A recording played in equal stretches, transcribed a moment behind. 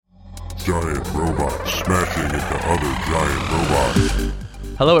Giant robots smashing into other giant robots.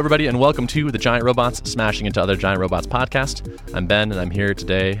 Hello, everybody, and welcome to the Giant Robots Smashing into Other Giant Robots podcast. I'm Ben, and I'm here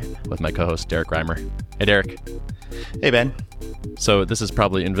today with my co-host, Derek Reimer. Hey, Derek. Hey, Ben. So this is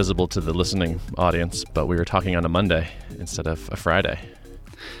probably invisible to the listening audience, but we were talking on a Monday instead of a Friday.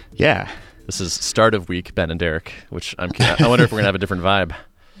 Yeah. This is start of week, Ben and Derek, which I wonder if we're going to have a different vibe.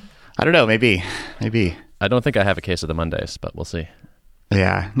 I don't know. Maybe. I don't think I have a case of the Mondays, but we'll see.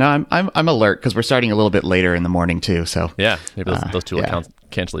 Yeah. No, I'm alert because we're starting a little bit later in the morning too. So yeah, maybe those two will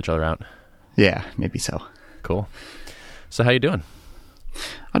cancel each other out. Yeah, maybe so. Cool. So how you doing?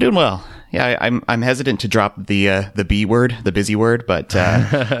 I'm doing well. Yeah, I'm hesitant to drop the B word, the busy word, but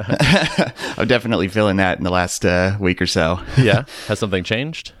I'm definitely feeling that in the last week or so. Yeah. Has something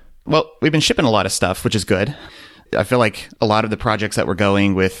changed? Well, we've been shipping a lot of stuff, which is good. I feel like a lot of the projects that we're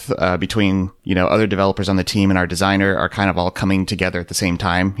going with between, other developers on the team and our designer are kind of all coming together at the same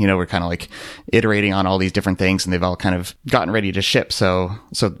time. We're kind of like iterating on all these different things and they've all kind of gotten ready to ship. So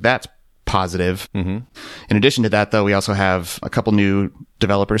that's positive. Mm-hmm. In addition to that, though, we also have a couple new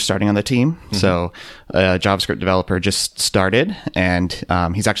developers starting on the team. Mm-hmm. So a JavaScript developer just started and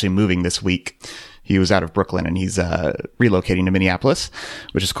he's actually moving this week. He was out of Brooklyn and he's relocating to Minneapolis,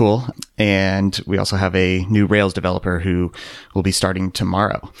 which is cool. And we also have a new Rails developer who will be starting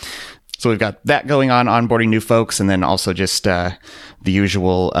tomorrow. So we've got that going on, onboarding new folks, and then also just the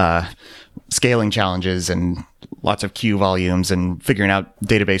usual scaling challenges and lots of queue volumes and figuring out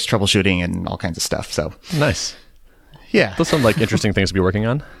database troubleshooting and all kinds of stuff. So nice. Yeah. Those sound like interesting things to be working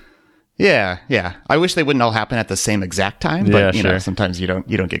on. Yeah. I wish they wouldn't all happen at the same exact time, but sometimes you don't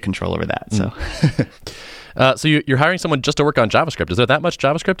get control over that. So, so you're hiring someone just to work on JavaScript. Is there that much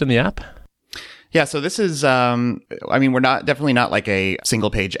JavaScript in the app? Yeah. So this is, we're definitely not like a single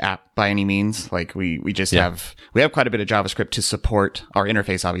page app by any means. Like we just have quite a bit of JavaScript to support our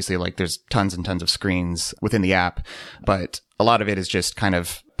interface. Obviously, like there's tons and tons of screens within the app, but a lot of it is just kind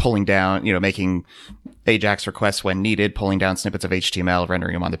of pulling down, making AJAX requests when needed, pulling down snippets of HTML,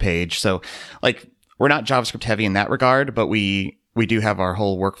 rendering them on the page. So like we're not JavaScript heavy in that regard, but we do have our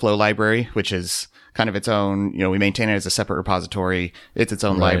whole workflow library, which is kind of its own, we maintain it as a separate repository. It's its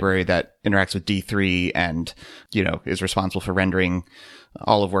own library that interacts with D3 and, is responsible for rendering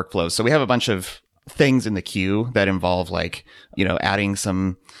all of workflows. So we have a bunch of things in the queue that involve like, adding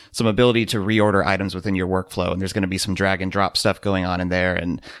some ability to reorder items within your workflow. And there's going to be some drag and drop stuff going on in there.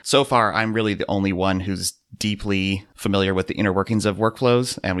 And so far, I'm really the only one who's deeply familiar with the inner workings of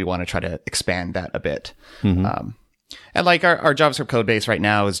workflows. And we want to try to expand that a bit. Mm-hmm. And like our JavaScript code base right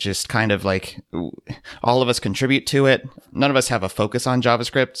now is just kind of like all of us contribute to it. None of us have a focus on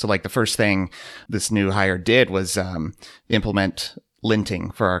JavaScript. So like the first thing this new hire did was implement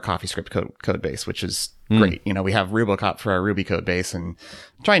linting for our CoffeeScript code base, which is great. We have Rubocop for our Ruby code base and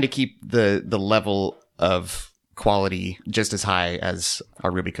trying to keep the level of quality just as high as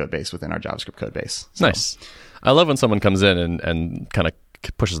our Ruby code base within our JavaScript code base. So. Nice. I love when someone comes in and kind of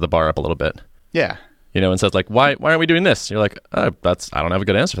pushes the bar up a little bit. Yeah. And says like, why aren't we doing this? You're like, I don't have a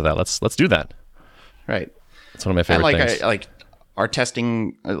good answer for that. Let's do that. Right. That's one of my favorite things. Our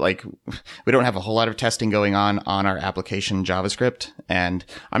testing, we don't have a whole lot of testing going on our application JavaScript. And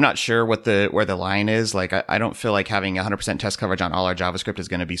I'm not sure where the line is. Like, I don't feel like having 100% test coverage on all our JavaScript is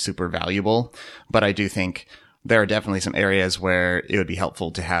going to be super valuable. But I do think there are definitely some areas where it would be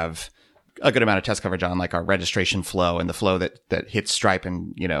helpful to have a good amount of test coverage on like our registration flow and the flow that hits Stripe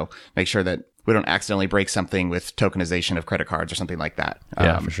and, make sure that we don't accidentally break something with tokenization of credit cards or something like that.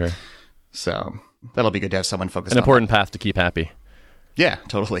 Yeah, for sure. So that'll be good to have someone focused on an important path to keep happy. Yeah,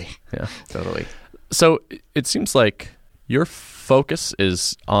 totally. Yeah, totally. So it seems like your focus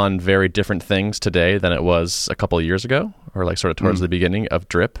is on very different things today than it was a couple of years ago, or like sort of towards the beginning of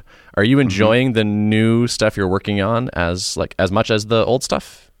Drip. Are you enjoying the new stuff you're working on as much as the old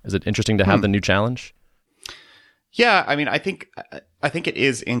stuff? Is it interesting to have the new challenge? Yeah, I mean, I think it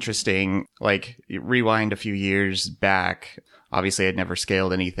is interesting. Like, rewind a few years back, obviously I'd never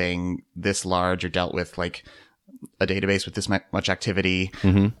scaled anything this large or dealt with like a database with this much activity.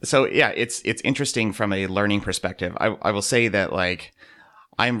 Mm-hmm. So yeah, it's interesting from a learning perspective. I will say that like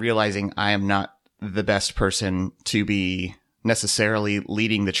I'm realizing I am not the best person to be necessarily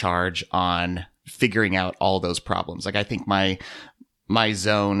leading the charge on figuring out all those problems. Like I think my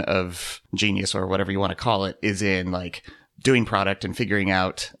zone of genius or whatever you want to call it is in like doing product and figuring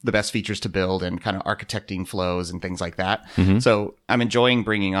out the best features to build and kind of architecting flows and things like that. Mm-hmm. So I'm enjoying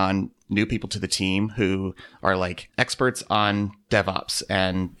bringing on new people to the team who are like experts on DevOps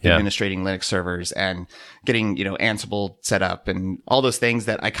and administrating Linux servers and getting, Ansible set up and all those things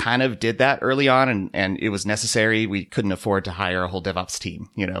that I kind of did that early on and it was necessary. We couldn't afford to hire a whole DevOps team,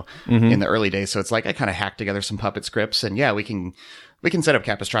 in the early days. So it's like I kind of hacked together some Puppet scripts and we can set up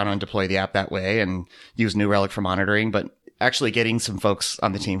Capistrano and deploy the app that way and use New Relic for monitoring. But actually getting some folks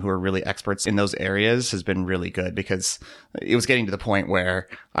on the team who are really experts in those areas has been really good because it was getting to the point where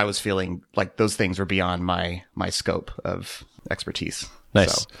I was feeling like those things were beyond my scope of expertise.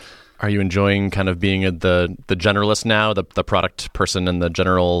 Nice. So, are you enjoying kind of being the generalist now, the product person and the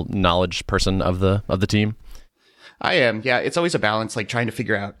general knowledge person of the team? I am. Yeah. It's always a balance, like trying to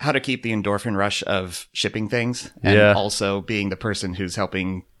figure out how to keep the endorphin rush of shipping things and also being the person who's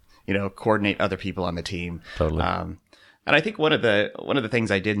helping, coordinate other people on the team. Totally. And I think one of the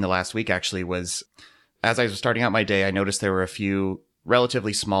things I did in the last week actually was, as I was starting out my day, I noticed there were a few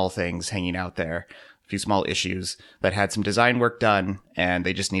relatively small things hanging out there, a few small issues that had some design work done and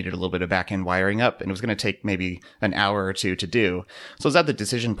they just needed a little bit of back-end wiring up and it was going to take maybe an hour or two to do. So I was at the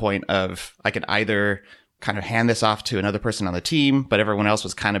decision point of I could either kind of hand this off to another person on the team, but everyone else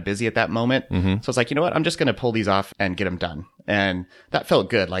was kind of busy at that moment. So it's like, you know what? I'm just going to pull these off and get them done. And that felt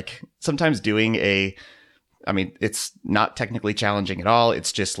good. Like sometimes doing it's not technically challenging at all.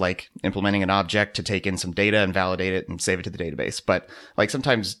 It's just like implementing an object to take in some data and validate it and save it to the database. But like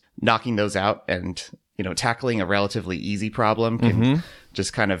sometimes knocking those out and, tackling a relatively easy problem can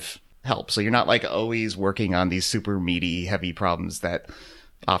just kind of help. So you're not like always working on these super meaty, heavy problems that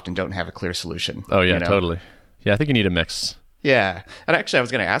often don't have a clear solution. Oh yeah, totally. Yeah, I think you need a mix. Yeah. And actually I was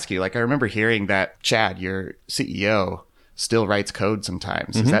going to ask you, like, I remember hearing that Chad, your CEO, still writes code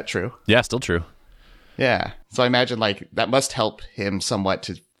sometimes. Is that true? Yeah, still true. Yeah. So I imagine like that must help him somewhat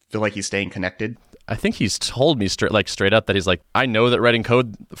to feel like he's staying connected. I think he's told me straight up that he's like, I know that writing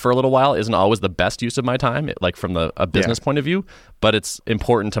code for a little while isn't always the best use of my time, like from a business point of view, but it's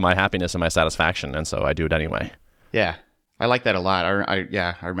important to my happiness and my satisfaction. And so I do it anyway. Yeah. I like that a lot.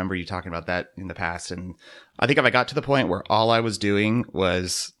 I remember you talking about that in the past. And I think if I got to the point where all I was doing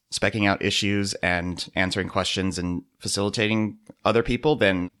was specking out issues and answering questions and facilitating other people,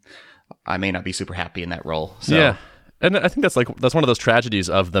 then I may not be super happy in that role. So. Yeah. And I think that's one of those tragedies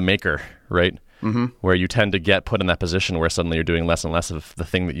of the maker, right? Where you tend to get put in that position where suddenly you're doing less and less of the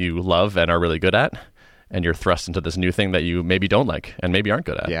thing that you love and are really good at. And you're thrust into this new thing that you maybe don't like and maybe aren't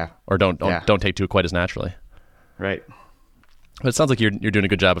good at. Yeah. Or don't take to quite as naturally. Right. But it sounds like you're doing a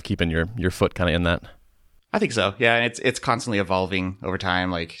good job of keeping your foot kind of in that. I think so. Yeah. And it's constantly evolving over time.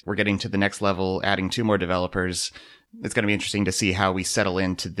 Like we're getting to the next level, adding 2 more developers. It's going to be interesting to see how we settle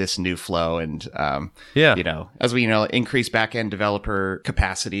into this new flow. And, as we, increase back-end developer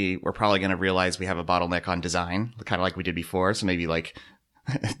capacity, we're probably going to realize we have a bottleneck on design, kind of like we did before. So maybe like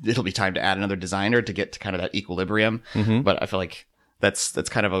it'll be time to add another designer to get to kind of that equilibrium. But I feel like that's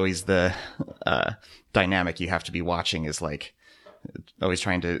kind of always the dynamic you have to be watching is like always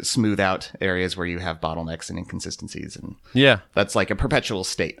trying to smooth out areas where you have bottlenecks and inconsistencies. And that's like a perpetual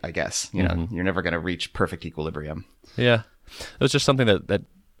state, I guess. You're never going to reach perfect equilibrium. Yeah. It was just something that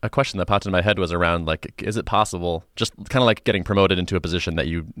a question that popped in my head was around like, is it possible, just kind of like getting promoted into a position that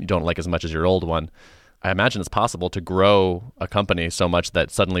you don't like as much as your old one? I imagine it's possible to grow a company so much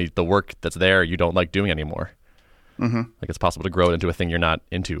that suddenly the work that's there you don't like doing anymore. Like it's possible to grow it into a thing you're not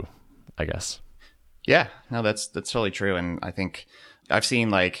into, I guess. Yeah, no, that's totally true. And I think I've seen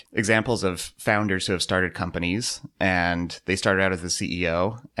like examples of founders who have started companies and they started out as the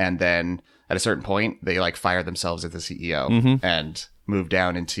CEO and then at a certain point they like fire themselves as the CEO and move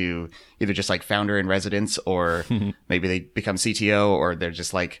down into either just like founder in residence or maybe they become CTO or they're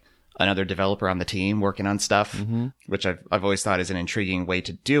just like another developer on the team working on stuff, which I've always thought is an intriguing way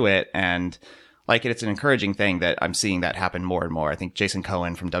to do it. And like it's an encouraging thing that I'm seeing that happen more and more. I think Jason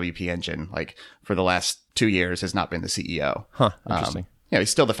Cohen from WP Engine, like for the last 2 years has not been the CEO. Interesting. He's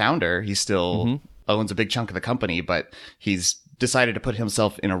still the founder. He still owns a big chunk of the company, but he's decided to put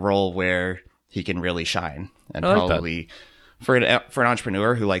himself in a role where he can really shine. And probably for an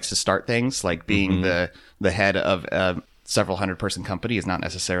entrepreneur who likes to start things, like being the head of a several 100-person company is not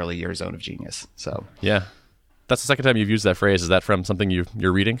necessarily your zone of genius. So yeah, that's the second time you've used that phrase. Is that from something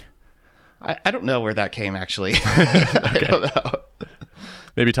you're reading? I don't know where that came, actually. I don't know.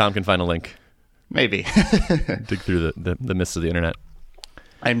 Maybe Tom can find a link. Maybe. Dig through the mists of the internet.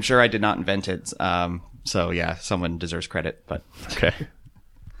 I'm sure I did not invent it. So, yeah, someone deserves credit. But okay.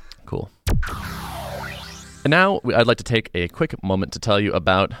 Cool. And now I'd like to take a quick moment to tell you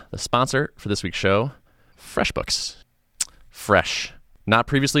about the sponsor for this week's show, FreshBooks. Fresh. Not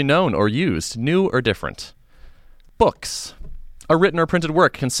previously known or used. New or different. Books. A written or printed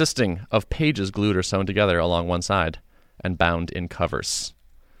work consisting of pages glued or sewn together along one side and bound in covers.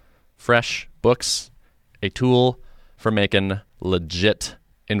 FreshBooks, a tool for making legit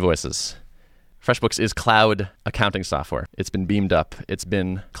invoices. FreshBooks is cloud accounting software. It's been beamed up. It's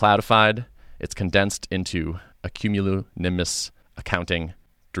been cloudified. It's condensed into a cumulonimbus accounting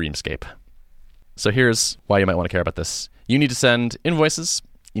dreamscape. So here's why you might want to care about this. You need to send invoices.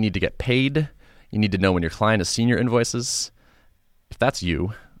 You need to get paid. You need to know when your client has seen your invoices. If that's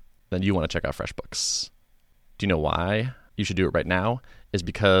you, then you want to check out FreshBooks. Do you know why you should do it right now? Is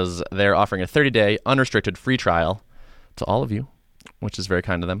because they're offering a 30-day unrestricted free trial to all of you, which is very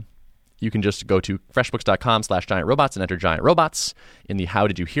kind of them. You can just go to freshbooks.com/giantrobots and enter Giant Robots in the How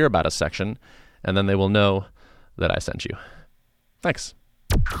Did You Hear About Us section, and then they will know that I sent you. Thanks.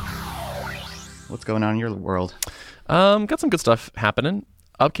 What's going on in your world? Got some good stuff happening.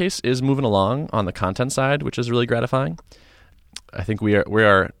 Upcase is moving along on the content side, which is really gratifying. I think we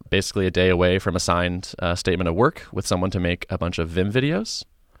are basically a day away from a signed statement of work with someone to make a bunch of Vim videos.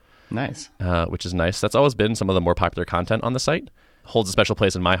 Nice. Which is nice. That's always been some of the more popular content on the site. Holds a special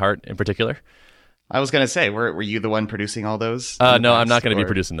place in my heart in particular. I was going to say, were you the one producing all those? No, I'm not going to be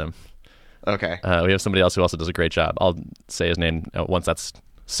producing them. Okay. We have somebody else who also does a great job. I'll say his name once that's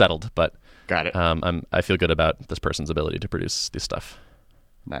settled, but got it. I feel good about this person's ability to produce this stuff.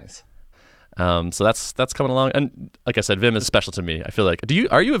 Nice. So that's coming along, and like I said, Vim is special to me. I feel like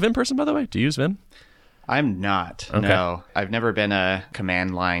are you a Vim person, by the way? Do you use Vim? I'm not. Okay. No, I've never been a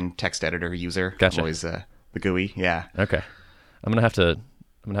command line text editor user. Gotcha. I'm always the GUI. Yeah. Okay. I'm gonna have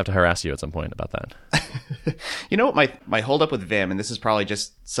to harass you at some point about that. You know what my holdup with Vim, and this is probably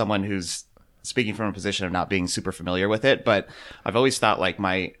just someone who's speaking from a position of not being super familiar with it, but I've always thought like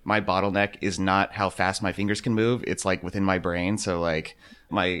my bottleneck is not how fast my fingers can move. It's like within my brain. So like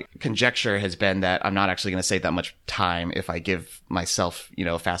my conjecture has been that I'm not actually going to save that much time if I give myself,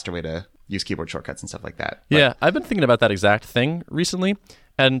 a faster way to use keyboard shortcuts and stuff like that. But, yeah, I've been thinking about that exact thing recently,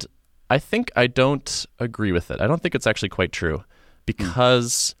 and I think I don't agree with it. I don't think it's actually quite true,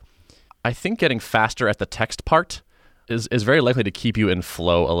 because I think getting faster at the text part is very likely to keep you in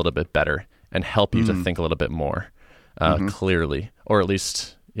flow a little bit better and help you to think a little bit more clearly, or at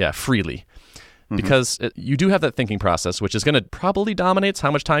least, freely. Because you do have that thinking process, which is going to probably dominate how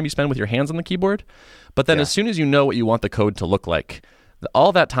much time you spend with your hands on the keyboard. But then as soon as you know what you want the code to look like,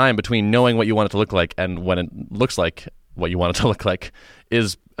 all that time between knowing what you want it to look like and when it looks like what you want it to look like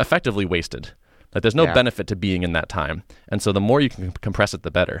is effectively wasted. Like there's no benefit to being in that time. And so the more you can compress it,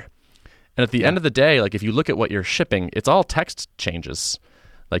 the better. And at the end of the day, like if you look at what you're shipping, it's all text changes.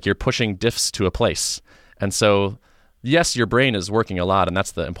 Like you're pushing diffs to a place. And so, yes, your brain is working a lot, and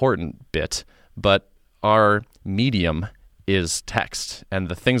that's the important bit. But our medium is text, and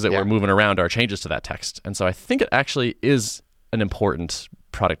the things that we're moving around are changes to that text. And so I think it actually is an important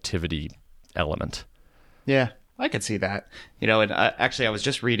productivity element. Yeah, I could see that. And actually, I was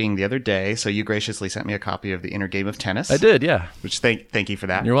just reading the other day, so you graciously sent me a copy of The Inner Game of Tennis. I did, yeah. Which thank you for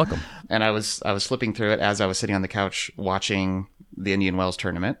that. You're welcome. And I was flipping through it as I was sitting on the couch watching the Indian Wells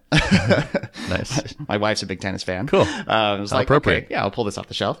tournament. Nice. My wife's a big tennis fan. Cool. I was like, appropriate. Okay, I'll pull this off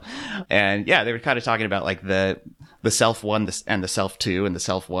the shelf. And they were kind of talking about like the self one and the self two, and the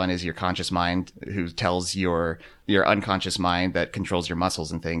self one is your conscious mind who tells your unconscious mind that controls your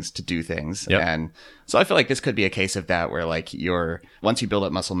muscles and things to do things. Yep. And so I feel like this could be a case of that where like once you build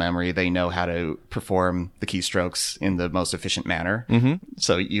up muscle memory, they know how to perform the keystrokes in the most efficient manner. Mm-hmm.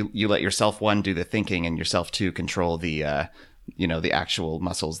 So you let your self one do the thinking and your self two control the the actual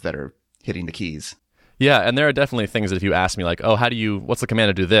muscles that are hitting the keys. Yeah, and there are definitely things that if you ask me like, oh, what's the command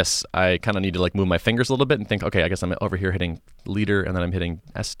to do this? I kind of need to like move my fingers a little bit and think, okay, I guess I'm over here hitting leader and then I'm hitting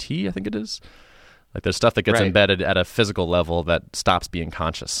ST, I think it is. Like there's stuff that gets embedded at a physical level that stops being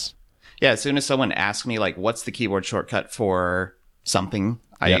conscious. Yeah, as soon as someone asks me like, what's the keyboard shortcut for something,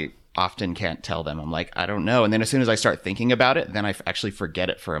 I often can't tell them. I'm like, I don't know. And then as soon as I start thinking about it, then I actually forget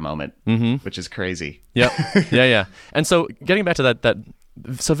it for a moment, which is crazy. Yep. Yeah. And so getting back to that,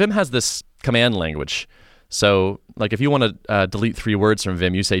 so Vim has this command language. So like if you want to delete 3 words from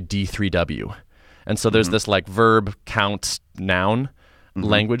Vim, you say D3W. And so there's this like verb count noun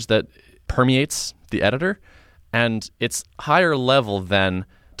language that permeates the editor. And it's higher level than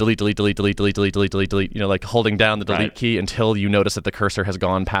delete, like holding down the delete key until you notice that the cursor has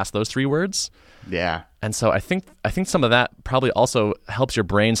gone past those 3 words. Yeah. And so I think some of that probably also helps your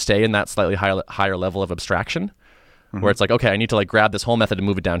brain stay in that slightly higher level of abstraction, where it's like, okay, I need to like grab this whole method and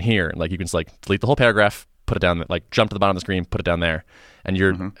move it down here. And like you can just like delete the whole paragraph, put it down, like jump to the bottom of the screen, put it down there.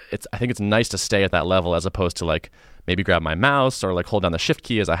 And I think it's nice to stay at that level as opposed to like maybe grab my mouse or like hold down the shift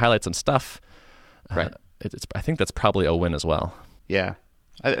key as I highlight some stuff. Right. I think that's probably a win as well. Yeah.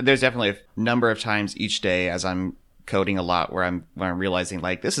 There's definitely a number of times each day as I'm coding a lot where I'm realizing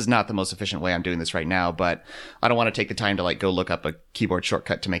like this is not the most efficient way I'm doing this right now, but I don't want to take the time to like go look up a keyboard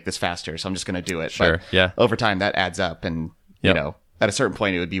shortcut to make this faster, so I'm just going to do it. Sure. But yeah. over time that adds up, and Yep. you know, at a certain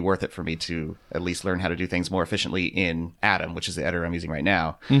point it would be worth it for me to at least learn how to do things more efficiently in Atom, which is the editor I'm using right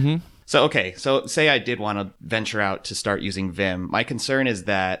now. Mm-hmm. So, okay, so say I did want to venture out to start using Vim. My concern is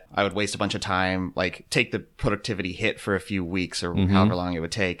that I would waste a bunch of time, like take the productivity hit for a few weeks or however long it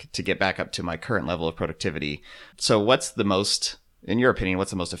would take to get back up to my current level of productivity. So in your opinion,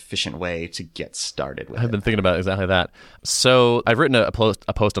 what's the most efficient way to get started with it? I've been thinking about exactly that. So I've written a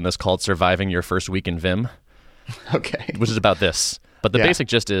post on this called Surviving Your First Week in Vim, Okay. which is about this. But the basic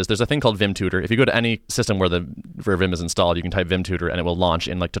gist is there's a thing called Vim Tutor. If you go to any system where Vim is installed, you can type Vim Tutor and it will launch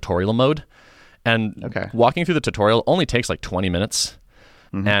in like tutorial mode. And walking through the tutorial only takes like 20 minutes.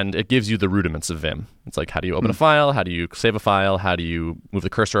 And it gives you the rudiments of Vim. It's like, how do you open a file? How do you save a file? How do you move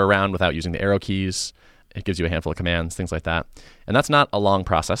the cursor around without using the arrow keys? It gives you a handful of commands, things like that. And that's not a long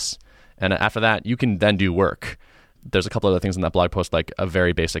process. And after that, you can then do work. There's a couple other things in that blog post, like a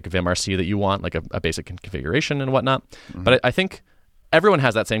very basic vimrc that you want, like a basic configuration and whatnot. But I think everyone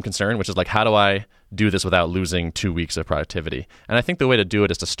has that same concern, which is like, how do I do this without losing 2 weeks of productivity? And I think the way to do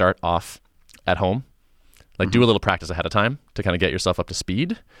it is to start off at home, like do a little practice ahead of time to kind of get yourself up to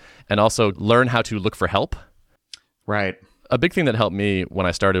speed, and also learn how to look for help. Right. A big thing that helped me when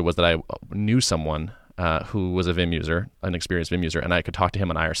I started was that I knew someone who was a Vim user, an experienced Vim user, and I could talk to him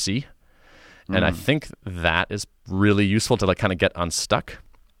on IRC. And I think that is really useful to like kind of get unstuck.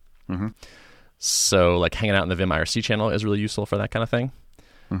 So like hanging out in the Vim IRC channel is really useful for that kind of thing.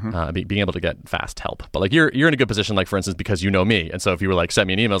 Being able to get fast help. But like you're in a good position, like for instance, because you know me. And so if you were like, send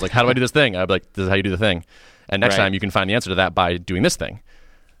me an email, I was like, how do I do this thing? I'd be like, this is how you do the thing. And next time you can find the answer to that by doing this thing.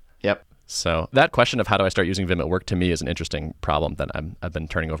 Yep. So that question of how do I start using Vim at work to me is an interesting problem that I've been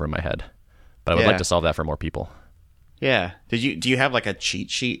turning over in my head. But I would like to solve that for more people. Yeah. Do you have like a cheat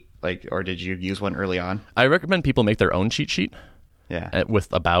sheet, like, or did you use one early on? I recommend people make their own cheat sheet. Yeah. With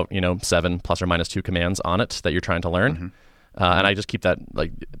about 7 plus or minus 2 commands on it that you're trying to learn. And I just keep that,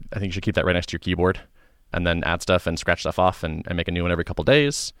 like, I think you should keep that right next to your keyboard and then add stuff and scratch stuff off and make a new one every couple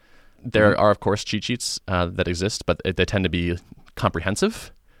days. There are, of course, cheat sheets that exist, but they tend to be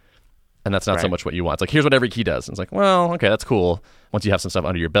comprehensive. And that's not so much what you want. It's like, here's what every key does. And it's like, well, okay, that's cool. Once you have some stuff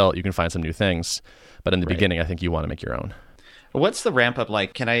under your belt, you can find some new things. But in the beginning, I think you want to make your own. What's the ramp up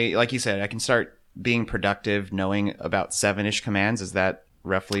like? Can I, like you said, I can start being productive knowing about 7-ish commands? Is that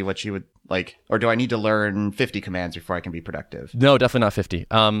roughly what you would like? Or do I need to learn 50 commands before I can be productive? No, definitely not 50.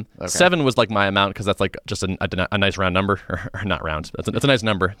 7 was like my amount because that's like just a nice round number. Or not round. It's a nice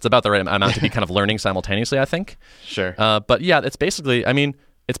number. It's about the right amount to be kind of learning simultaneously, I think. Sure. But yeah, it's basically, I mean,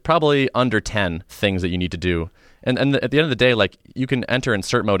 it's probably under 10 things that you need to do. And at the end of the day, like you can enter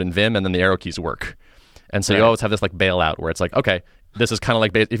insert mode in Vim and then the arrow keys work. And so you always have this like bailout where it's like, okay, this is kind of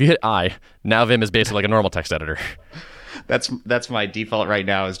like, if you hit I, now Vim is basically like a normal text editor. That's my default right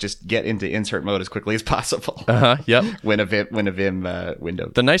now, is just get into insert mode as quickly as possible. Yep. when a Vim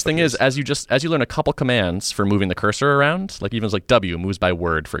window. The nice thing is, as you learn a couple commands for moving the cursor around, like even like W moves by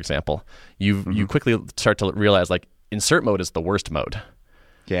word, for example, you quickly start to realize like insert mode is the worst mode.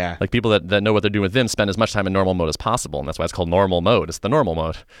 Yeah. Like people that know what they're doing with Vim spend as much time in normal mode as possible, and that's why it's called normal mode. It's the normal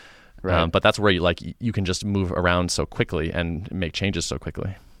mode. Right. But that's where you can just move around so quickly and make changes so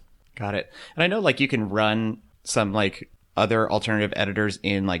quickly. Got it. And I know like you can run some like other alternative editors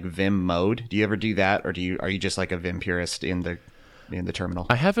in like Vim mode. Do you ever do that, or are you just like a Vim purist in the terminal?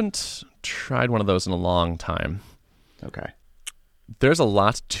 I haven't tried one of those in a long time. Okay. There's a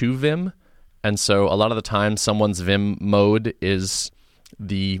lot to Vim, and so a lot of the time someone's Vim mode is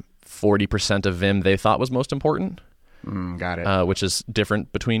the 40% of Vim they thought was most important. Got it. Which is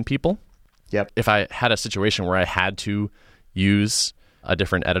different between people. Yep. If I had a situation where I had to use a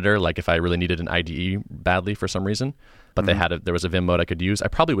different editor, like if I really needed an IDE badly for some reason, but there was a Vim mode I could use, I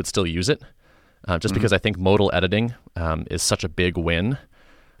probably would still use it, just because I think modal editing is such a big win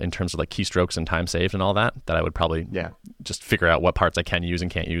in terms of like keystrokes and time saved and all that I would probably just figure out what parts I can use and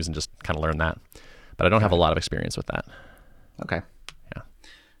can't use and just kind of learn that. But I don't have a lot of experience with that. Okay. Yeah.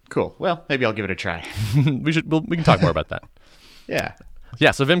 Cool. Well, maybe I'll give it a try. We can talk more about that. Yeah.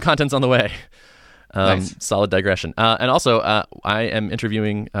 Yeah. So Vim content's on the way. Nice. Solid digression. And also, I am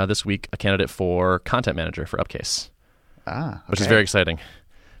interviewing this week a candidate for content manager for Upcase. Okay. Which is very exciting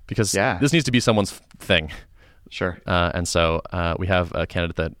because this needs to be someone's thing. Sure. And so we have a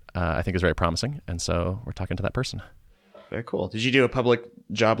candidate that I think is very promising. And so we're talking to that person. Very cool. Did you do a public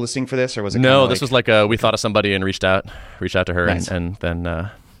job listing for this, or was it? No, this was like we thought of somebody and reached out to her, nice. and then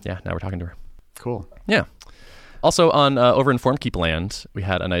now we're talking to her. Cool. Yeah. Also on over in FormKeep land, we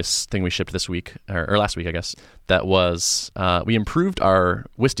had a nice thing we shipped this week, or last week, I guess, that was we improved our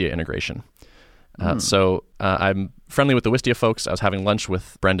Wistia integration. So I'm friendly with the Wistia folks. I was having lunch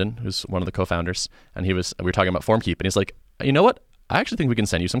with Brendan, who's one of the co-founders, and we were talking about FormKeep, and he's like, you know what? I actually think we can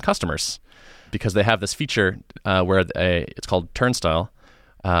send you some customers because they have this feature where it's called Turnstile,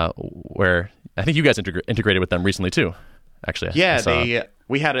 where I think you guys integrated with them recently too. Actually, yeah,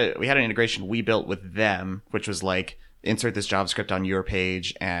 we had an integration we built with them, which was like insert this JavaScript on your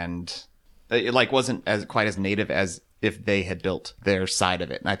page, and it like wasn't quite as native as if they had built their side of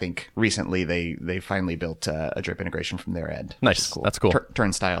it. And I think recently they finally built a Drip integration from their end. Nice, cool. That's cool.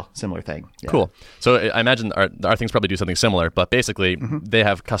 Turnstile, similar thing. Yeah. Cool. So I imagine our things probably do something similar, but basically they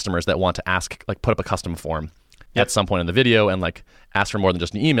have customers that want to ask, like put up a custom form at some point in the video and like ask for more than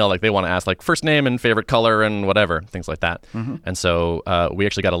just an email. Like they want to ask like first name and favorite color and whatever, things like that. And so we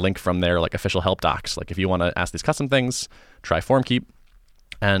actually got a link from their like official help docs. Like if you want to ask these custom things, try FormKeep,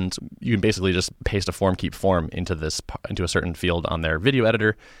 and you can basically just paste a FormKeep form into a certain field on their video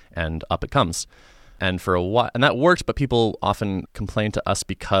editor, and up it comes. And for a while, and that worked, but people often complained to us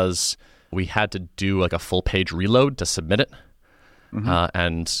because we had to do like a full page reload to submit it.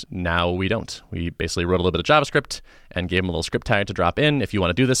 And now we don't. We basically wrote a little bit of JavaScript and gave them a little script tag to drop in if you want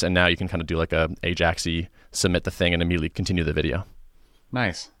to do this. And now you can kind of do like a Ajax-y, submit the thing and immediately continue the video.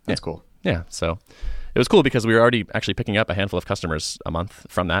 Nice. That's cool. Yeah. So it was cool because we were already actually picking up a handful of customers a month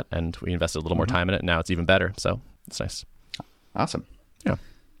from that, and we invested a little more time in it. And now it's even better. So it's nice. Awesome. Yeah.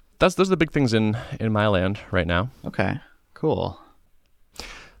 Those are the big things in my land right now. Okay. Cool.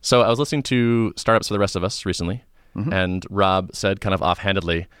 So I was listening to Startups for the Rest of Us recently. And Rob said kind of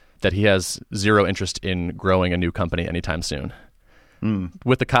offhandedly that he has zero interest in growing a new company anytime soon.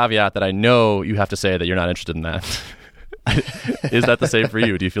 With the caveat that I know you have to say that you're not interested in that. Is that the same for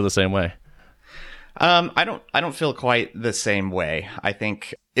you? Do you feel the same way? I don't feel quite the same way. I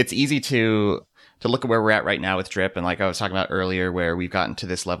think it's easy to look at where we're at right now with Drip, and like I was talking about earlier, where we've gotten to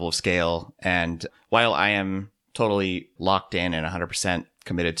this level of scale. And while I am totally locked in and 100%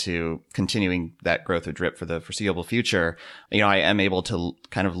 committed to continuing that growth of Drip for the foreseeable future, I am able to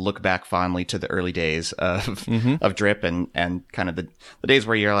kind of look back fondly to the early days of Drip and kind of the days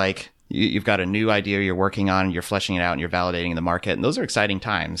where you're like, you've got a new idea you're working on, and you're fleshing it out, and you're validating the market. And those are exciting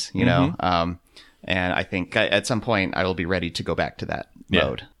times, you know? And I think at some point I will be ready to go back to that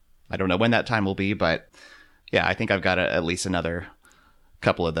mode. I don't know when that time will be, but yeah, I think I've got at least another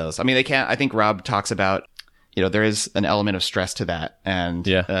couple of those. I mean, I think Rob talks about, there is an element of stress to that. And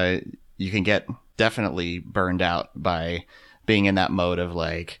you can get definitely burned out by being in that mode of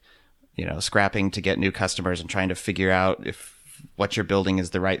like, scrapping to get new customers and trying to figure out if what you're building is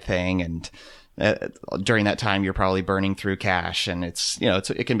the right thing. And during that time, you're probably burning through cash, and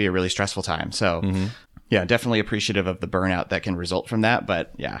it can be a really stressful time. So yeah, definitely appreciative of the burnout that can result from that.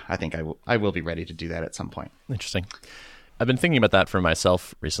 But yeah, I think I will be ready to do that at some point. Interesting. I've been thinking about that for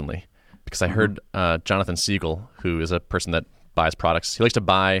myself recently, because I heard Jonathan Siegel, who is a person that buys products. He likes to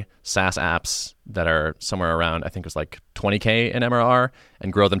buy SaaS apps that are somewhere around, I think it was like 20K in MRR,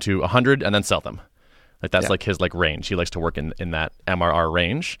 and grow them to 100 and then sell them. Like that's like his like range. He likes to work in that MRR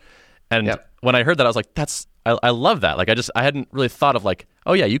range. And when I heard that, I was like, I love that. Like I hadn't really thought of like,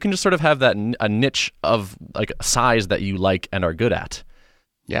 oh yeah, you can just sort of have that a niche of like a size that you like and are good at.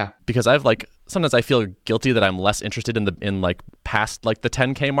 Yeah. Because sometimes I feel guilty that I'm less interested in like past like the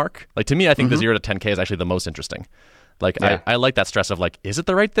 10K mark. Like to me, I think the 0 to 10K is actually the most interesting. Like I like that stress of like, is it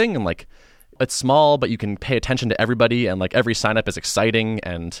the right thing? And like, it's small, but you can pay attention to everybody, and like every sign up is exciting.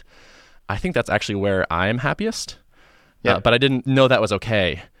 And I think that's actually where I'm happiest. Yeah. But I didn't know that was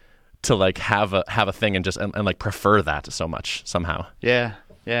okay to like have a thing and just and like prefer that so much somehow. Yeah.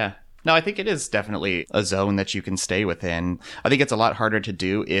 Yeah. No, I think it is definitely a zone that you can stay within. I think it's a lot harder to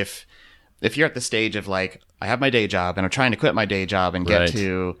do if you're at the stage of like, I have my day job and I'm trying to quit my day job and get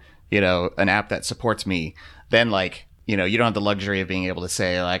to, an app that supports me. Then like, you don't have the luxury of being able to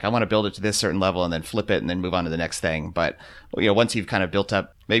say like, I want to build it to this certain level and then flip it and then move on to the next thing. But, once you've kind of built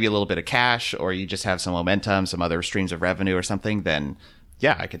up maybe a little bit of cash, or you just have some momentum, some other streams of revenue or something, then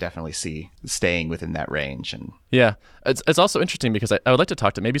yeah, I could definitely see staying within that range. And yeah, it's also interesting because I would like to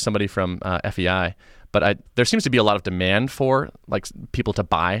talk to maybe somebody from FEI, but there seems to be a lot of demand for like people to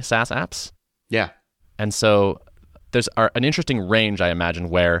buy SaaS apps. Yeah. And so there's an interesting range, I imagine,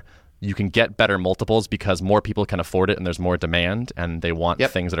 where you can get better multiples because more people can afford it and there's more demand, and they want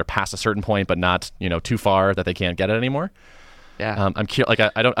things that are past a certain point but not, too far that they can't get it anymore. Yeah. I'm curious,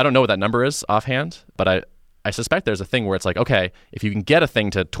 like I don't know what that number is offhand, but I suspect there's a thing where it's like, okay, if you can get a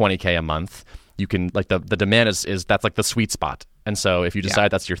thing to 20K a month, you can like the demand is that's like the sweet spot. And so if you decide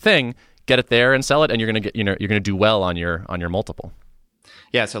that's your thing, get it there and sell it, and you're going to get, you're going to do well on your multiple.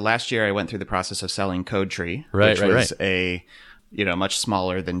 Yeah. So last year I went through the process of selling CodeTree, Right, which was a, much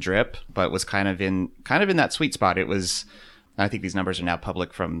smaller than Drip, but was kind of in that sweet spot. It was, I think these numbers are now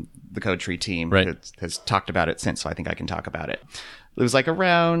public from the CodeTree team that has talked about it since, so I think I can talk about it. It was like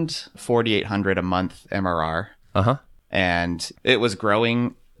around 4,800 a month MRR. And it was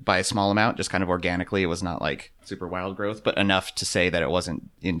growing by a small amount, just kind of organically. It was not like super wild growth, but enough to say that it wasn't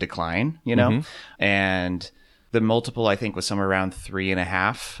in decline, And the multiple, I think, was somewhere around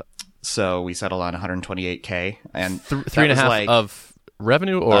 3.5. So we settled on 128K. And 3.5 of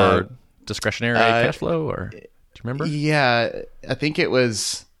revenue or discretionary cash flow, or do you remember? Yeah, I think it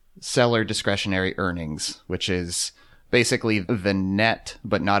was seller discretionary earnings, which is basically the net,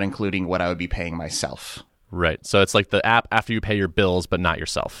 but not including what I would be paying myself. Right. So it's like the app after you pay your bills, but not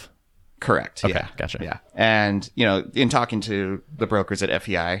yourself. Correct. Okay, yeah. Gotcha. Yeah. And, in talking to the brokers at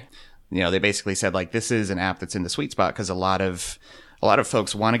FEI, they basically said, like, this is an app that's in the sweet spot because a lot of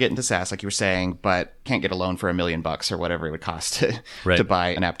folks want to get into SaaS, like you were saying, but can't get a loan for $1 million or whatever it would cost to buy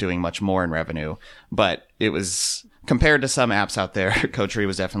an app doing much more in revenue. But it was, compared to some apps out there, CodeTree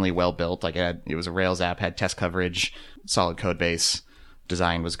was definitely well built. Like it was a Rails app, had test coverage, solid code base,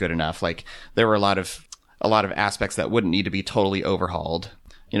 design was good enough. Like there were a lot of aspects that wouldn't need to be totally overhauled.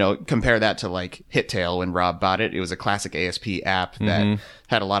 Compare that to like HitTail when Rob bought it. It was a classic ASP app that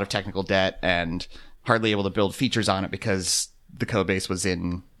had a lot of technical debt and hardly able to build features on it because the code base was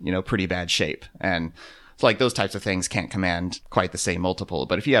in, pretty bad shape. And it's like those types of things can't command quite the same multiple.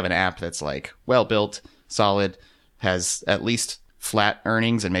 But if you have an app that's like well built, solid, has at least flat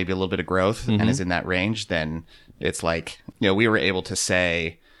earnings and maybe a little bit of growth and is in that range, then it's like, we were able to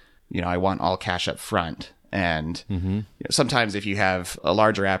say, I want all cash up front. And sometimes if you have a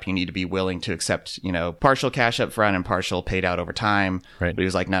larger app, you need to be willing to accept, partial cash up front and partial paid out over time. Right. But he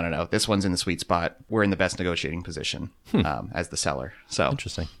was like, no. This one's in the sweet spot. We're in the best negotiating position as the seller. So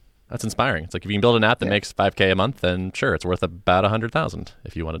interesting. That's inspiring. It's like if you can build an app that makes $5K a month, then sure, it's worth about $100,000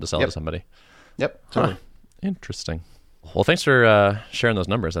 if you wanted to sell it to somebody. Yep. Totally. Interesting. Well, thanks for sharing those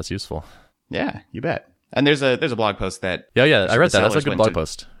numbers. That's useful. Yeah, you bet. And there's a blog post that. Yeah. I read that. That's a good blog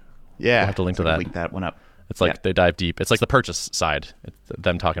post. Yeah. We'll have to link to that. Link that one up. It's like they dive deep. It's like the purchase side. It's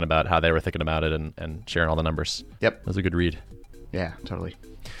them talking about how they were thinking about it and sharing all the numbers. Yep. That was a good read. Yeah, totally.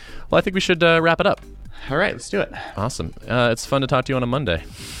 Well, I think we should wrap it up. All right, let's do it. Awesome. It's fun to talk to you on a Monday.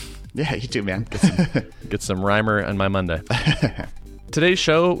 Yeah, you too, man. Get some rhymer on my Monday. Today's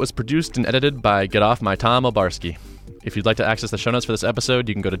show was produced and edited by Get Off My Tom Obarski. If you'd like to access the show notes for this episode,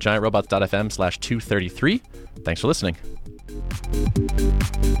 you can go to giantrobots.fm/233. Thanks for listening.